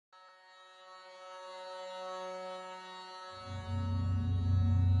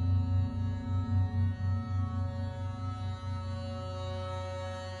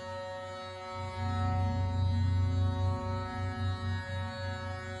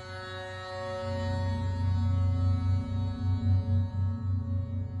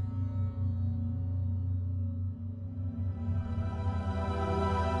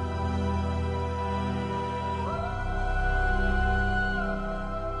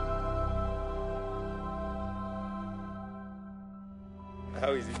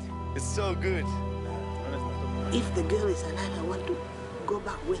How is it? It's so good. If the girl is alive, I want to go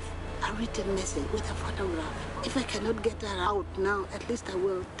back with a written message, with a photograph. If I cannot get her out now, at least I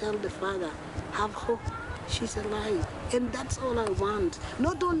will tell the father, have hope, she's alive. And that's all I want.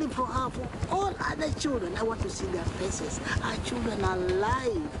 Not only for her, for all other children. I want to see their faces. Our children are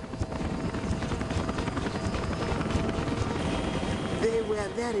alive. They were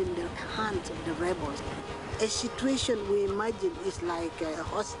there in the hands of the rebels. A situation we imagine is like a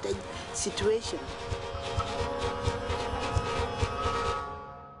hostage situation.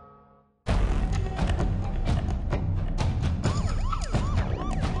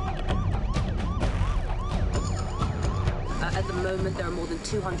 At the moment, there are more than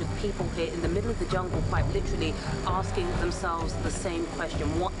 200 people here in the middle of the jungle, quite literally, asking themselves the same question: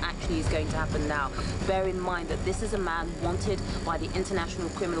 what actually is going to happen now? Bear in mind that this is a man wanted by the International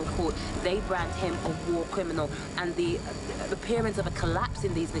Criminal Court. They brand him a war criminal, and the appearance of a collapse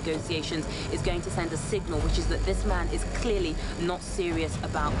in these negotiations is going to send a signal, which is that this man is clearly not serious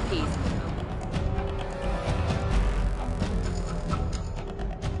about peace.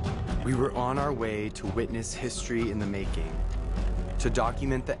 We were on our way to witness history in the making, to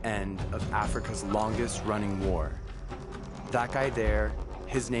document the end of Africa's longest-running war. That guy there,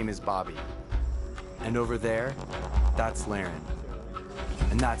 his name is Bobby. And over there, that's Laren.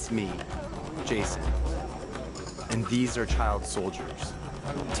 And that's me, Jason. And these are child soldiers,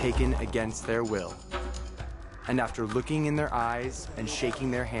 taken against their will. And after looking in their eyes and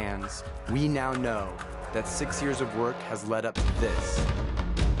shaking their hands, we now know that 6 years of work has led up to this: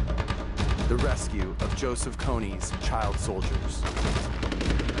 the rescue of Joseph Kony's child soldiers.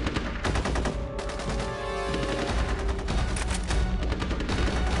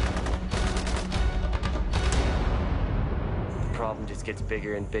 The problem just gets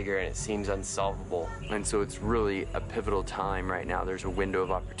bigger and bigger, and it seems unsolvable. And so it's really a pivotal time right now. There's a window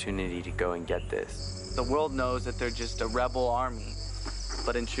of opportunity to go and get this. The world knows that they're just a rebel army,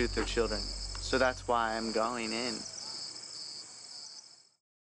 but in truth, they're children. So that's why I'm going in.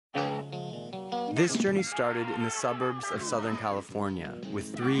 This journey started in the suburbs of Southern California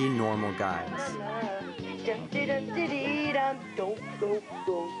with 3 normal guys.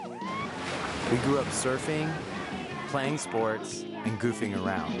 We grew up surfing, playing sports, and goofing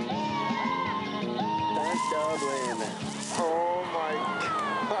around. Oh my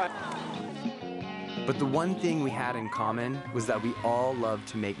God. But the one thing we had in common was that we all loved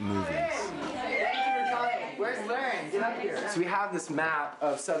to make movies. Where's Laren? Get up here. So we have this map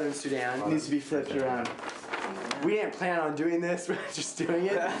of Southern Sudan. It needs to be flipped around. We didn't plan on doing this, we're just doing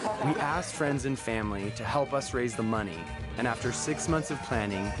it. We asked friends and family to help us raise the money, and after 6 months of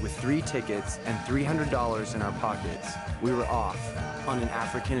planning, with 3 tickets and $300 in our pockets, we were off on an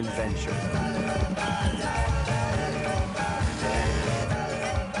African adventure.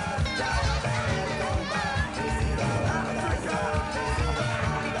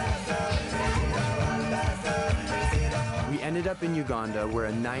 We ended up in Uganda, where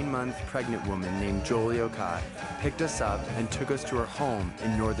a 9-month pregnant woman named Jolie Okai picked us up and took us to her home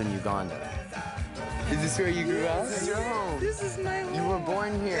in northern Uganda. Is this where you grew up? This is your home. This is my home. You were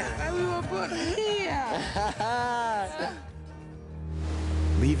born here. We were born here.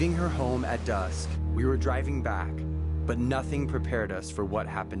 Leaving her home at dusk, we were driving back, but nothing prepared us for what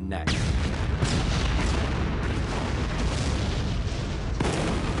happened next.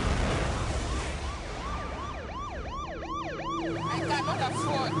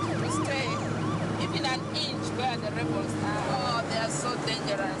 To stay even an inch where the rebels are. Oh, they are so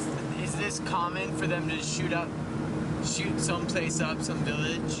dangerous. Is this common for them to shoot someplace up, some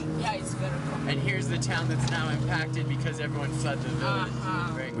village? Yeah, it's very common. And here's the town that's now impacted because everyone fled the village.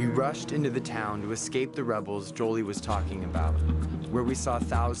 Right? We rushed into the town to escape the rebels Jolie was talking about, where we saw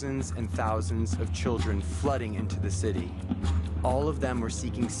thousands and thousands of children flooding into the city. All of them were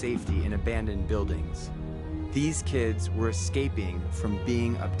seeking safety in abandoned buildings. These kids were escaping from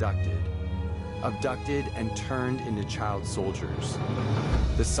being abducted and turned into child soldiers.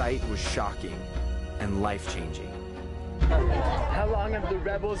 The sight was shocking and life-changing. How long have the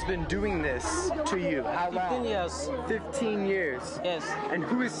rebels been doing this to you? How long? 15 years. 15 years? Yes. And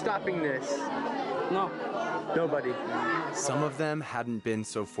who is stopping this? No. Nobody. Some of them hadn't been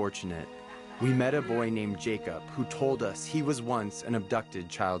so fortunate. We met a boy named Jacob who told us he was once an abducted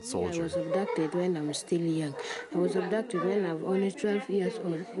child soldier. I was abducted when I'm still young. I was abducted when I was only 12 years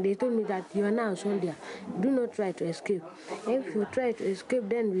old. They told me that you are now a soldier. Do not try to escape. If you try to escape,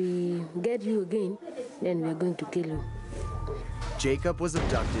 then we get you again, then we are going to kill you. Jacob was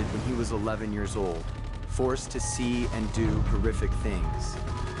abducted when he was 11 years old, forced to see and do horrific things.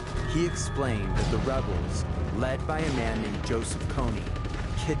 He explained that the rebels, led by a man named Joseph Kony,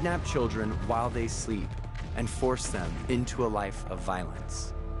 kidnap children while they sleep and force them into a life of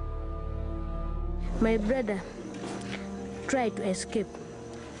violence. My brother tried to escape.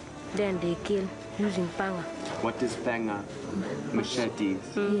 Then they kill using panga. What does panga? Machetes.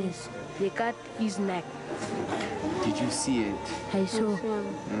 Yes, they cut his neck. Did you see it? I saw.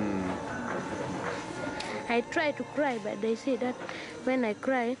 I tried to cry, but they say that when I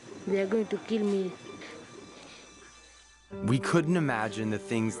cry, they are going to kill me. We couldn't imagine the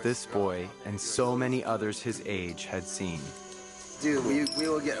things this boy and so many others his age had seen. Dude, we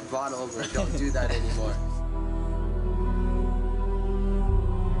will get bought over. Don't do that anymore.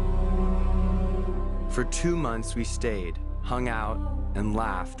 For 2 months we stayed, hung out, and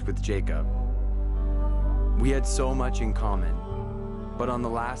laughed with Jacob. We had so much in common, but on the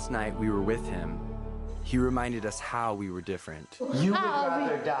last night we were with him, he reminded us how we were different. You would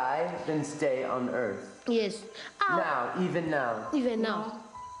rather die than stay on Earth. Yes. Now, even now. Even now.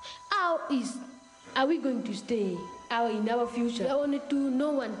 Are we going to stay in our future? There are only two,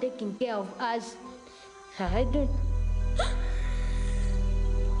 no one taking care of us. I don't.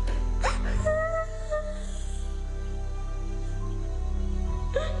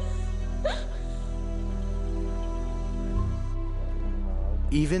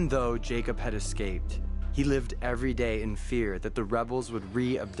 Even though Jacob had escaped, he lived every day in fear that the rebels would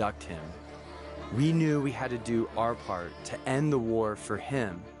re-abduct him. We knew we had to do our part to end the war for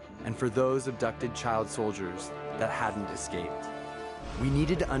him and for those abducted child soldiers that hadn't escaped. We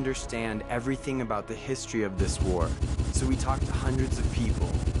needed to understand everything about the history of this war, so we talked to hundreds of people,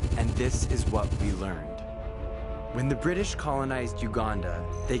 and this is what we learned. When the British colonized Uganda,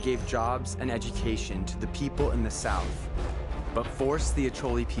 they gave jobs and education to the people in the south, but forced the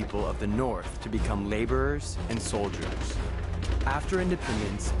Acholi people of the north to become laborers and soldiers. After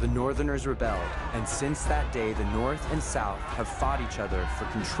independence, the Northerners rebelled, and since that day, the North and South have fought each other for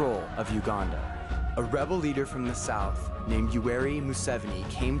control of Uganda. A rebel leader from the South named Yoweri Museveni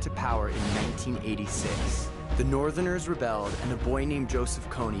came to power in 1986. The Northerners rebelled, and a boy named Joseph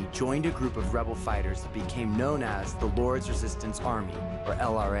Kony joined a group of rebel fighters that became known as the Lord's Resistance Army, or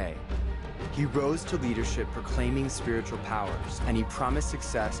LRA. He rose to leadership proclaiming spiritual powers, and he promised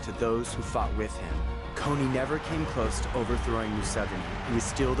success to those who fought with him. Kony never came close to overthrowing Museveni, who is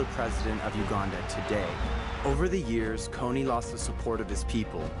still the president of Uganda today. Over the years, Kony lost the support of his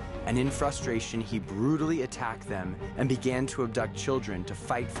people, and in frustration, he brutally attacked them and began to abduct children to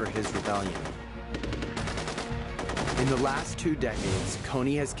fight for his rebellion. In the last 2 decades,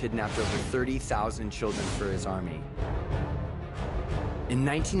 Kony has kidnapped over 30,000 children for his army. In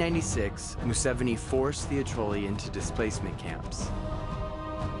 1996, Museveni forced the Acholi into displacement camps.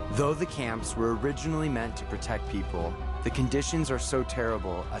 Though the camps were originally meant to protect people, the conditions are so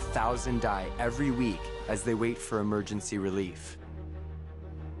terrible 1,000 die every week as they wait for emergency relief.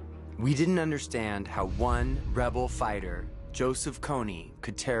 We didn't understand how one rebel fighter, Joseph Kony,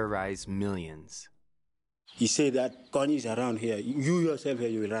 could terrorize millions. He said that Kony is around here. You yourself here,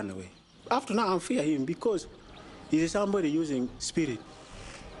 you will run away. After now, I fear him because he's somebody using spirit.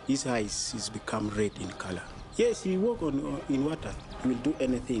 His eyes has become red in color. Yes, he walk in water. He will do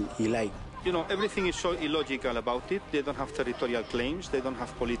anything he likes. You know, everything is so illogical about it. They don't have territorial claims. They don't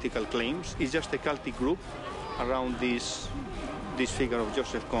have political claims. It's just a cultic group around this figure of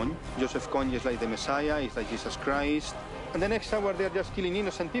Joseph Kony. Joseph Kony is like the Messiah. He's like Jesus Christ. And the next hour, they're just killing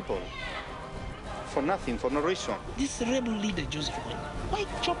innocent people. For nothing, for no reason. This rebel leader, Joseph Kony, why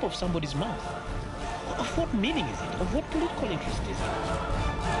chop off somebody's mouth? Of what meaning is it? Of what political interest is it?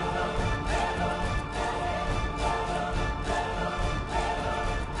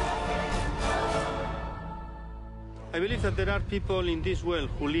 I believe that there are people in this world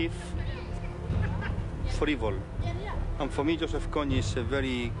who live for evil. And for me, Joseph Kony is a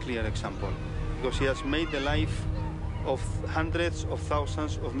very clear example, because he has made the life of hundreds of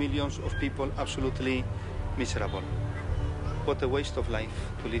thousands of millions of people absolutely miserable. What a waste of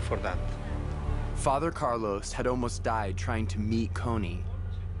life to live for that. Father Carlos had almost died trying to meet Kony,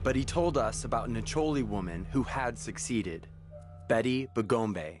 but he told us about an Acholi woman who had succeeded, Betty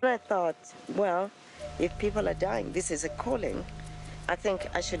Bagombe. I thought, well, if people are dying, this is a calling. I think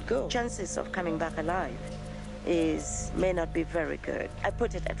I should go. Chances of coming back alive may not be very good. I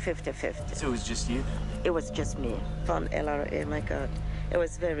put it at 50-50. So it was just you? It was just me. From LRA, my God. It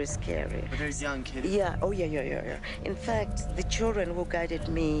was very scary. But there's young kids. Yeah, oh yeah. In fact, the children who guided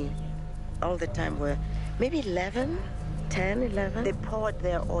me all the time were maybe 11. 10, 11. They poured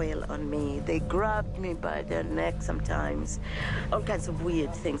their oil on me. They grabbed me by their neck sometimes. All kinds of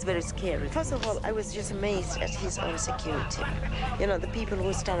weird things, very scary. First of all, I was just amazed at his own security. You know, the people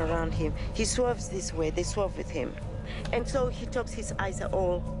who stand around him, he swerves this way, they swerve with him. And so he talks, his eyes are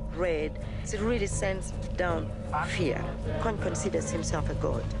all red. It really sends down fear. Kony considers himself a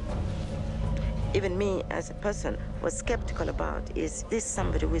god. Even me, as a person, was skeptical about, is this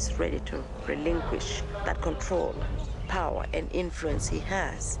somebody who is ready to relinquish that control, power, and influence he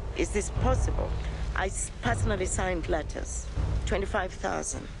has? Is this possible? I personally signed letters,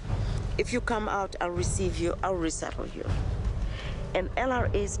 25,000. If you come out, I'll receive you, I'll resettle you. And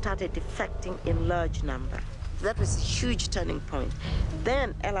LRA started defecting in large number. That was a huge turning point.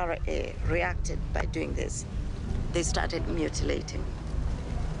 Then LRA reacted by doing this. They started mutilating,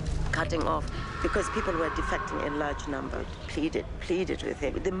 cutting off, because people were defecting in large number. Pleaded with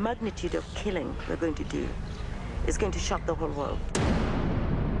him. The magnitude of killing we're going to do is going to shock the whole world.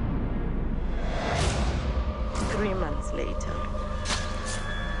 3 months later,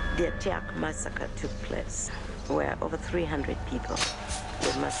 the Atiak massacre took place, where over 300 people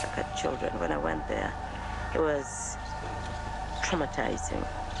were massacred, children. When I went there, it was traumatizing.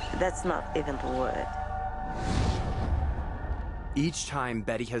 That's not even the word. Each time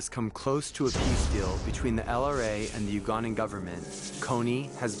Betty has come close to a peace deal between the LRA and the Ugandan government,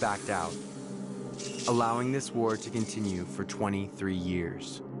 Kony has backed out, allowing this war to continue for 23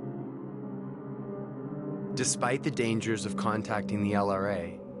 years. Despite the dangers of contacting the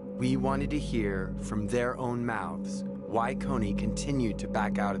LRA, we wanted to hear from their own mouths why Kony continued to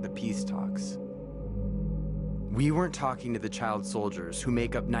back out of the peace talks. We weren't talking to the child soldiers who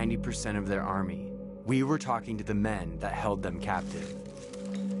make up 90% of their army. We were talking to the men that held them captive.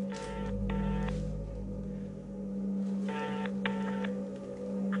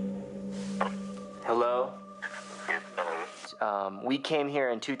 Hello? We came here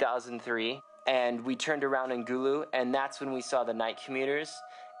in 2003, and we turned around in Gulu, and that's when we saw the night commuters,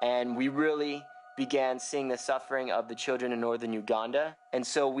 and we really began seeing the suffering of the children in northern Uganda. And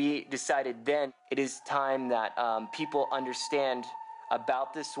so we decided then it is time that people understand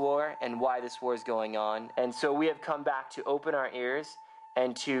about this war and why this war is going on. And so we have come back to open our ears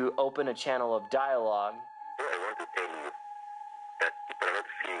and to open a channel of dialogue. I want to tell you that people are not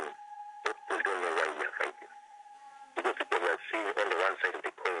seeing what is going on while we are fighting. Because people are seeing only one side of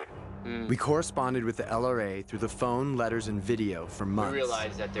the coin. We corresponded with the LRA through the phone, letters, and video for months. We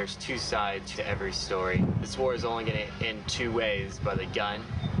realized that there's two sides to every story. This war is only going to end two ways, by the gun,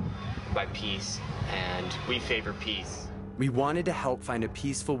 by peace, and we favor peace. We wanted to help find a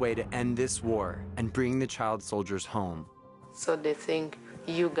peaceful way to end this war and bring the child soldiers home. So they think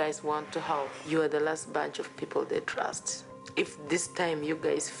you guys want to help. You are the last bunch of people they trust. If this time you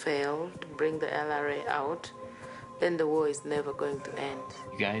guys fail to bring the LRA out, then the war is never going to end.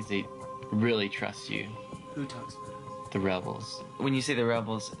 You guys, they really trust you. Who talks about us? The rebels. When you say the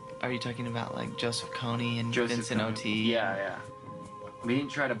rebels, are you talking about like Joseph Kony and Vincent O.T.? Yeah. We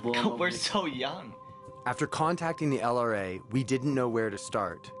didn't try to blow them up. We're so young. After contacting the LRA, we didn't know where to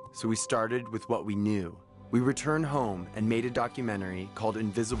start, so we started with what we knew. We returned home and made a documentary called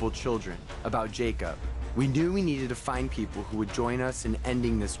Invisible Children about Jacob. We knew we needed to find people who would join us in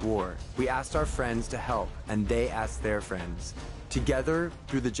ending this war. We asked our friends to help, and they asked their friends. Together,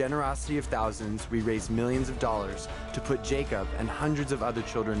 through the generosity of thousands, we raised millions of dollars to put Jacob and hundreds of other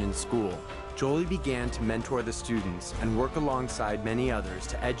children in school. Jolie began to mentor the students and work alongside many others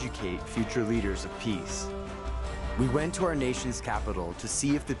to educate future leaders of peace. We went to our nation's capital to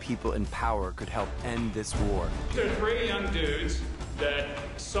see if the people in power could help end this war. There are 3 young dudes that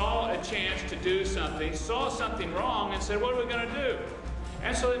saw a chance to do something, saw something wrong, and said, what are we going to do?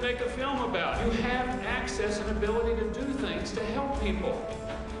 And so they make a film about it. You have access and ability to do things to help people.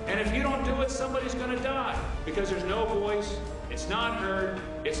 And if you don't do it, somebody's going to die because there's no voice, it's not heard,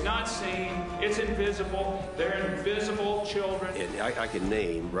 it's not seen, it's invisible. They're invisible children. And I can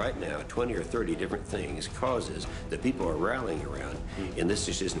name right now 20 or 30 different things, causes that people are rallying around, and this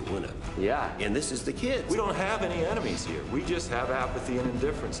just isn't one of them. Yeah. And this is the kids. We don't have any enemies here. We just have apathy and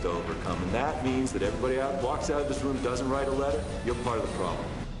indifference to overcome, and that means that everybody walks out of this room, doesn't write a letter, you're part of the problem.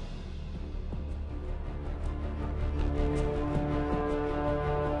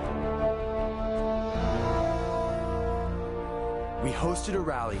 We hosted a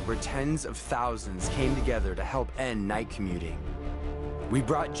rally where tens of thousands came together to help end night commuting. We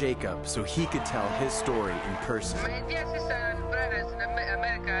brought Jacob so he could tell his story in person. My dear sisters and brothers and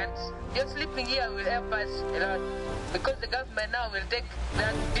Americans, your sleeping here will help us a lot because the government now will take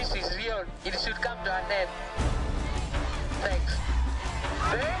that this is real. It should come to an end. Thanks.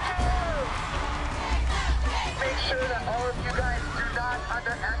 Thank you! Make sure that all of you guys do not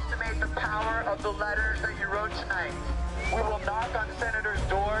underestimate the power of the letters that you wrote tonight. We will knock on senators'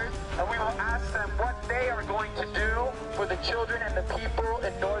 doors, and we will ask them what they are going to do for the children and the people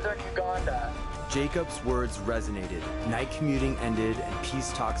in northern Uganda. Jacob's words resonated. Night commuting ended and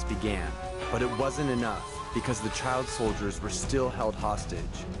peace talks began. But it wasn't enough because the child soldiers were still held hostage.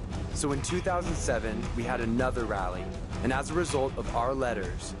 So in 2007, we had another rally. And as a result of our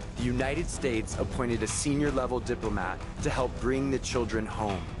letters, the United States appointed a senior-level diplomat to help bring the children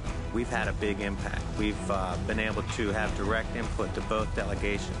home. We've had a big impact. We've been able to have direct input to both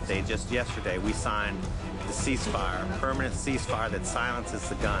delegations. Just yesterday, we signed the ceasefire, a permanent ceasefire that silences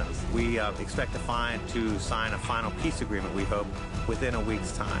the guns. We expect to sign a final peace agreement, we hope, within a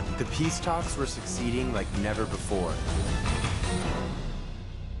week's time. The peace talks were succeeding like never before.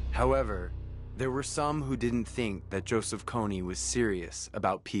 However, there were some who didn't think that Joseph Kony was serious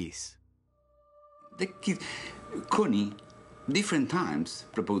about peace. The kid, Kony, different times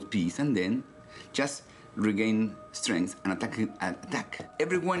proposed peace and then just regain strength and attack.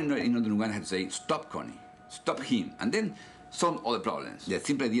 Everyone in Northern Uganda had to say, stop Kony, stop him, and then solve all the problems. The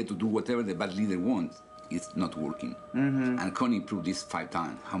simple idea to do whatever the bad leader wants is not working. And Kony proved this 5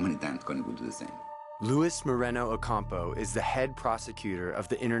 times. How many times Kony would do the same? Luis Moreno Ocampo is the head prosecutor of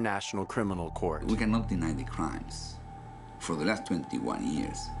the International Criminal Court. We cannot deny the crimes. For the last 21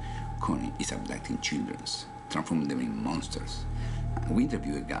 years, Kony is abducting children, transforming them in monsters. We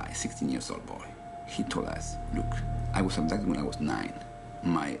interviewed a guy, 16-year-old boy. He told us, look, I was abducted when I was 9.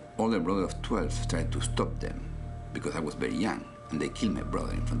 My older brother of 12 tried to stop them because I was very young, and they killed my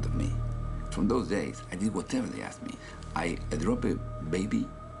brother in front of me. From those days, I did whatever they asked me. I dropped a baby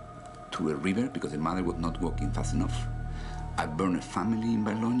to a river because the mother was not walking fast enough. I burned a family in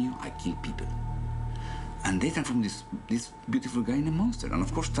Bologna. I killed people. And they transformed this beautiful guy in a monster. And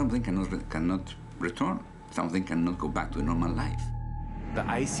of course, some of them cannot return. Some of them cannot go back to a normal life. The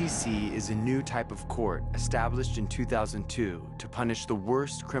ICC is a new type of court established in 2002 to punish the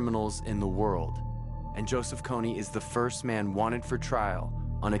worst criminals in the world. And Joseph Kony is the first man wanted for trial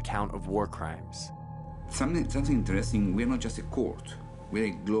on account of war crimes. Something interesting, we're not just a court. We're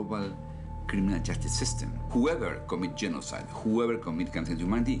a global criminal justice system. Whoever commits genocide, whoever commits crimes against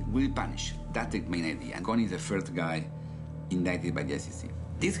humanity will be punished. That's the main idea. And Kony is the first guy indicted by the ICC.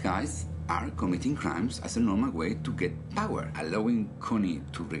 These guys are committing crimes as a normal way to get power. Allowing Kony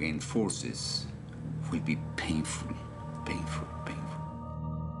to regain forces will be painful, painful, painful.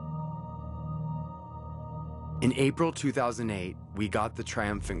 In April 2008, we got the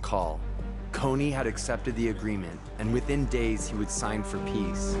triumphant call. Kony had accepted the agreement, and within days he would sign for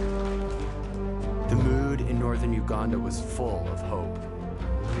peace. The mood in northern Uganda was full of hope.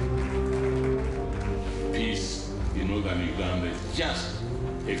 Peace in northern Uganda is just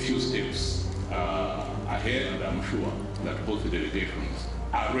a few steps ahead, and I'm sure that both delegations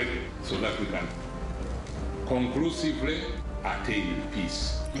are ready so that we can conclusively attain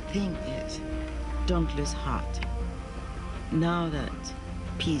peace. The thing is, don't lose heart. Now that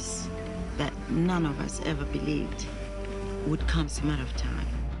peace that none of us ever believed would come as a matter of time.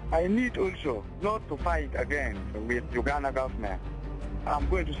 I need also not to fight again with Uganda government. I'm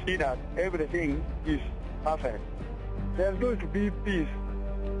going to see that everything is perfect. There's going to be peace.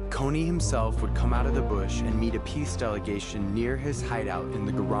 Kony himself would come out of the bush and meet a peace delegation near his hideout in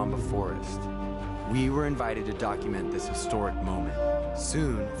the Garamba forest. We were invited to document this historic moment.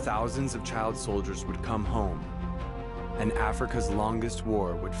 Soon, thousands of child soldiers would come home, and Africa's longest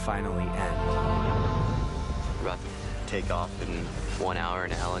war would finally end. We're about to take off in 1 hour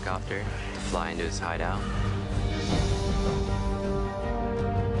in a helicopter to fly into his hideout.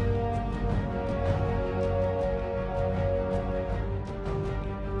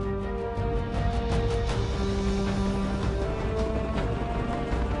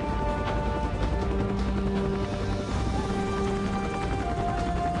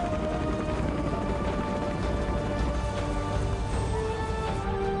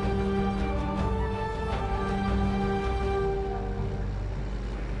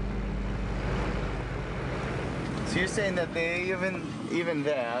 So you're saying that they even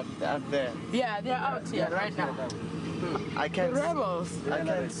there, out there? Yeah, they're out here right now. I can't. The rebels. I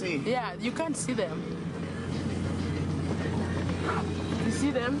can't see. Yeah, you can't see them. You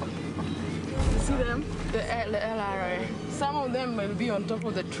see them? You see them? The LRA. Some of them will be on top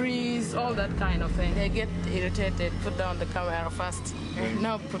of the trees, all that kind of thing. They get irritated. Put down the camera first.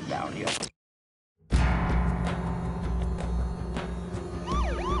 Now put down your.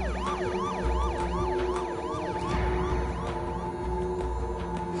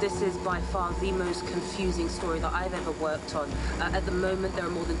 This is by far the most confusing story that I've ever worked on. At the moment, there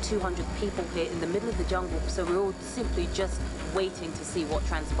are more than 200 people here in the middle of the jungle, so we're all simply just waiting to see what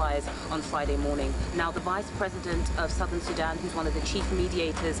transpires on Friday morning. Now, the Vice President of Southern Sudan, who's one of the chief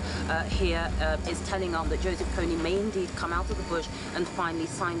mediators here, is telling us that Joseph Kony may indeed come out of the bush and finally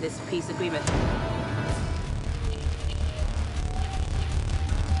sign this peace agreement.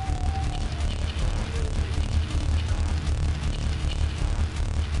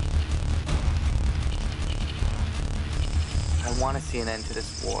 I want to see an end to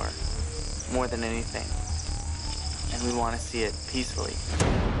this war, more than anything. And we want to see it peacefully.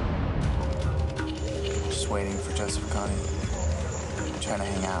 Just waiting for Joseph Kony. Trying to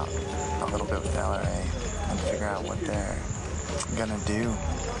hang out a little bit with LRA and figure out what they're gonna do.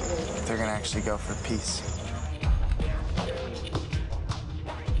 If they're gonna actually go for peace.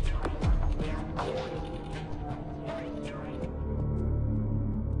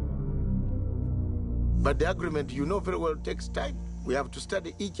 But the agreement, you know very well, takes time. We have to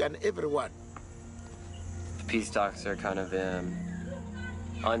study each and every one. The peace talks are kind of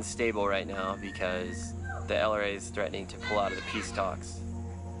unstable right now because the LRA is threatening to pull out of the peace talks.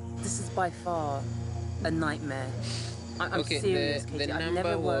 This is by far a nightmare. I'm Okay, serious, the Katie. I've number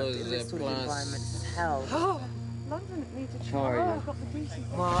never worked was in this sort of plus- environment. This is hell. How are you?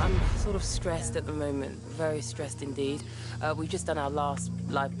 Well, I'm sort of stressed at the moment, very stressed indeed. We've just done our last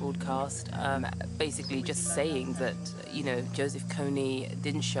live broadcast, basically just saying that, you know, Joseph Kony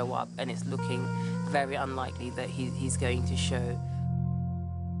didn't show up and it's looking very unlikely that he's going to show.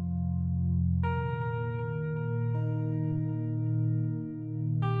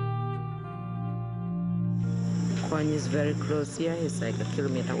 Kony is very close here. He's like a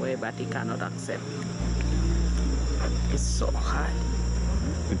kilometer away, but he cannot accept. It's so hard.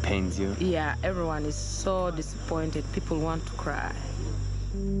 It pains you? Yeah, everyone is so disappointed. People want to cry.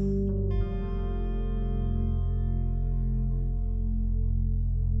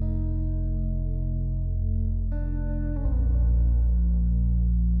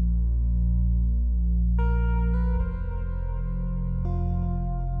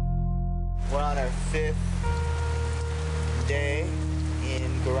 We're on our 5th day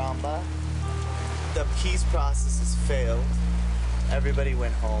in Garamba. The peace process has failed. Everybody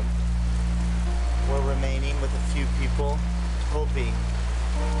went home. We're remaining with a few people, hoping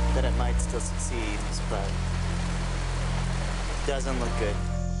that it might still succeed, but it doesn't look good.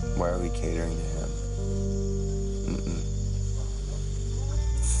 Why are we catering to him?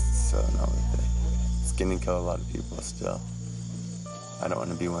 So not worth it. It's gonna kill a lot of people still. I don't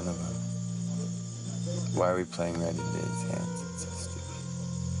want to be one of them. Why are we playing right into his hands? It's so stupid.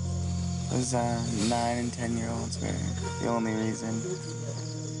 Those 9 and 10-year-olds were the only reason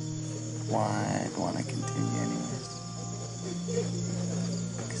why I'd want to continue anyways.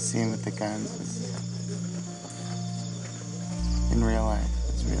 Because seeing with the guns was, in real life,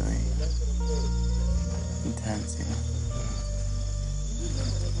 was really intense, you know?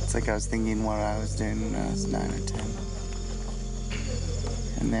 It's like I was thinking what I was doing when I was 9 or 10.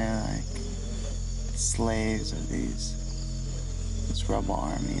 And they're like slaves of this rebel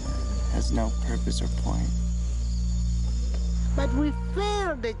army that has no purpose or point. But we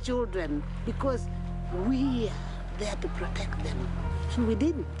failed the children because we are there to protect them. And we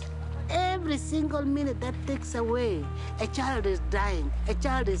didn't. Every single minute that takes away, a child is dying, a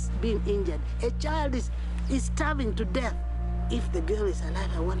child is being injured, a child is starving to death. If the girl is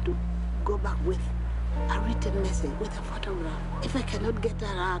alive, I want to go back with a written message, with a photograph. If I cannot get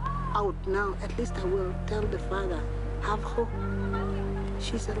her out now, at least I will tell the father, have hope.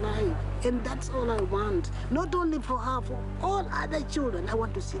 She's alive. And that's all I want. Not only for her, for all other children. I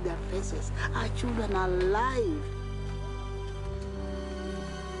want to see their faces. Our children are alive.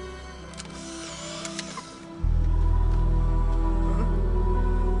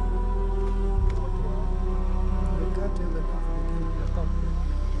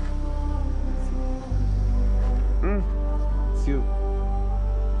 It's you.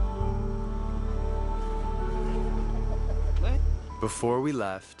 Before we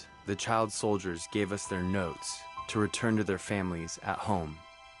left, the child soldiers gave us their notes to return to their families at home.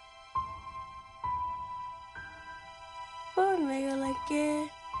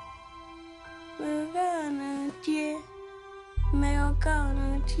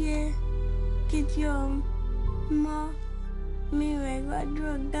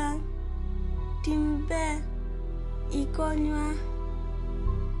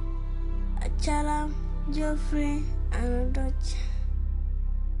 Achalam, Geoffrey, and Dutch.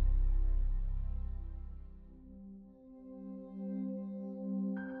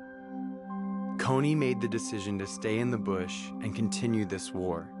 Kony made the decision to stay in the bush and continue this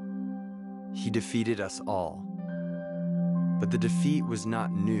war. he defeated us all. But the defeat was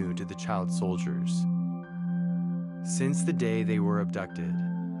not new to the child soldiers. Since the day they were abducted,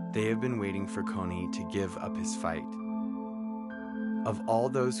 they have been waiting for Kony to give up his fight. Of all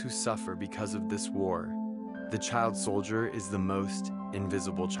those who suffer because of this war, the child soldier is the most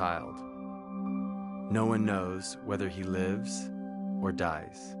invisible child. No one knows whether he lives or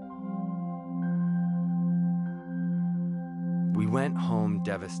dies. We went home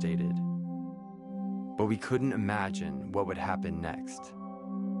devastated, but we couldn't imagine what would happen next.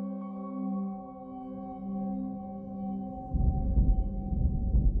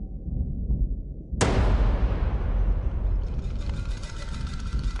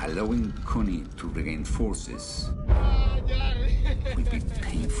 Allowing Kony to regain forces will be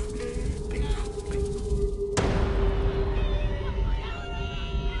painful.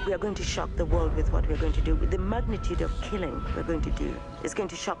 We are going to shock the world with what we're going to do. With the magnitude of killing we're going to do is going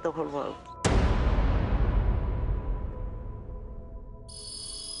to shock the whole world.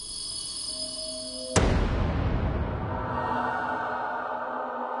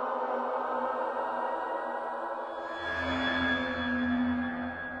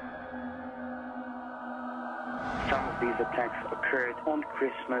 Some of these attacks occurred on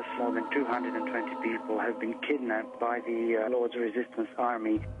Christmas. More than 220 people have been kidnapped by the Lord's Resistance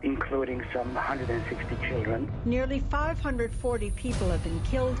Army, including some 160 children. Nearly 540 people have been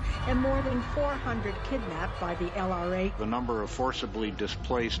killed and more than 400 kidnapped by the LRA. The number of forcibly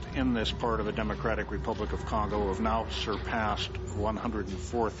displaced in this part of the Democratic Republic of Congo have now surpassed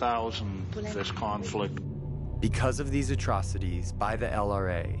 104,000 this conflict. Because of these atrocities by the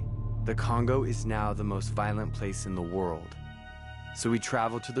LRA, the Congo is now the most violent place in the world, so we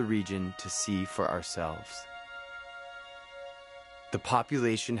traveled to the region to see for ourselves. The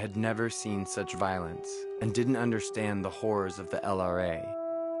population had never seen such violence and didn't understand the horrors of the LRA.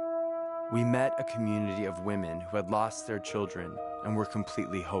 We met a community of women who had lost their children and were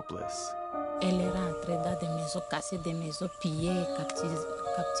completely hopeless. Elle est rentrée dans des maisons, cassées des maisons, pillées,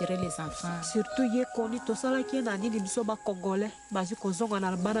 capturer les enfants. Surtout ye Kony tosala ki na nini biso ba Congolais bazi kozonga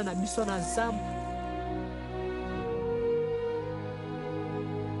na bana na biso na zamu.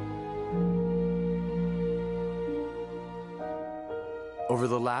 Over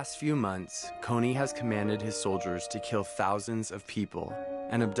the last few months, Kony has commanded his soldiers to kill thousands of people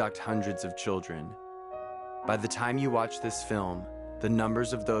and abduct hundreds of children. By the time you watch this film, the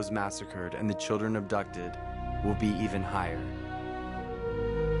numbers of those massacred and the children abducted will be even higher.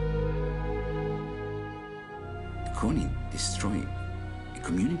 Kony destroyed a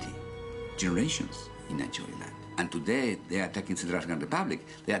community, generations in Acholi land. And today they are attacking Central African Republic,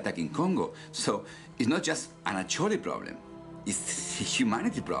 they are attacking Congo. So it's not just an Acholi problem, it's a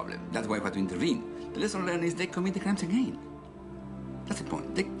humanity problem. That's why we have to intervene. The lesson learned is they commit the crimes again. That's the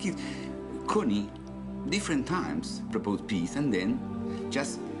point. They kill. Kony, different times, proposed peace and then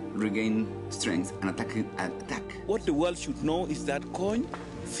just regain strength and attack. What the world should know is that Kony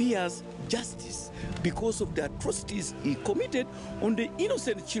fears justice because of the atrocities he committed on the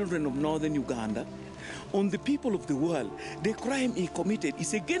innocent children of northern Uganda, on the people of the world. The crime he committed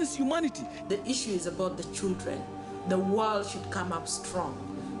is against humanity. The issue is about the children. The world should come up strong.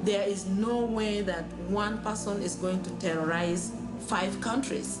 There is no way that one person is going to terrorize 5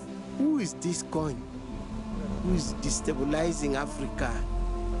 countries. Who is this Kony? Who is destabilizing Africa?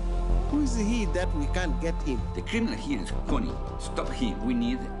 Who is he that we can't get him? The criminal here is Kony. Stop him. We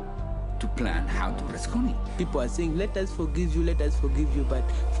need to plan how to arrest Kony. People are saying, let us forgive you, but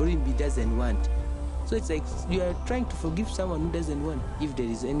for him, he doesn't want. So it's like you are trying to forgive someone who doesn't want. If there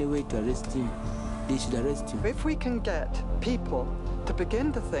is any way to arrest him, they should arrest him. If we can get people to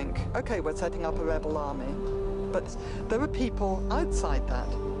begin to think, okay, we're setting up a rebel army, but there are people outside that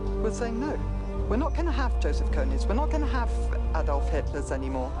who are saying, no, we're not going to have Joseph Konys, we're not going to have Adolf Hitlers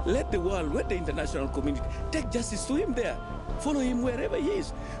anymore. Let the world, let the international community take justice to him there. Follow him wherever he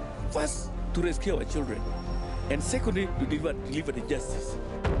is. First, to rescue our children, and secondly, to deliver the justice.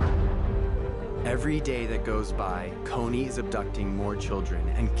 Every day that goes by, Kony is abducting more children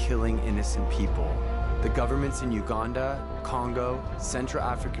and killing innocent people. The governments in Uganda, Congo, Central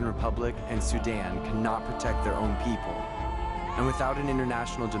African Republic, and Sudan cannot protect their own people. And without an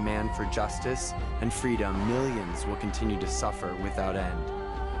international demand for justice and freedom, millions will continue to suffer without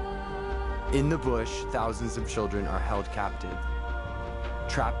end. In the bush, thousands of children are held captive,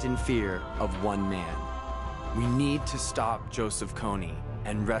 trapped in fear of one man. We need to stop Joseph Kony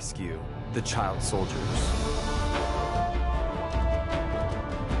and rescue the child soldiers.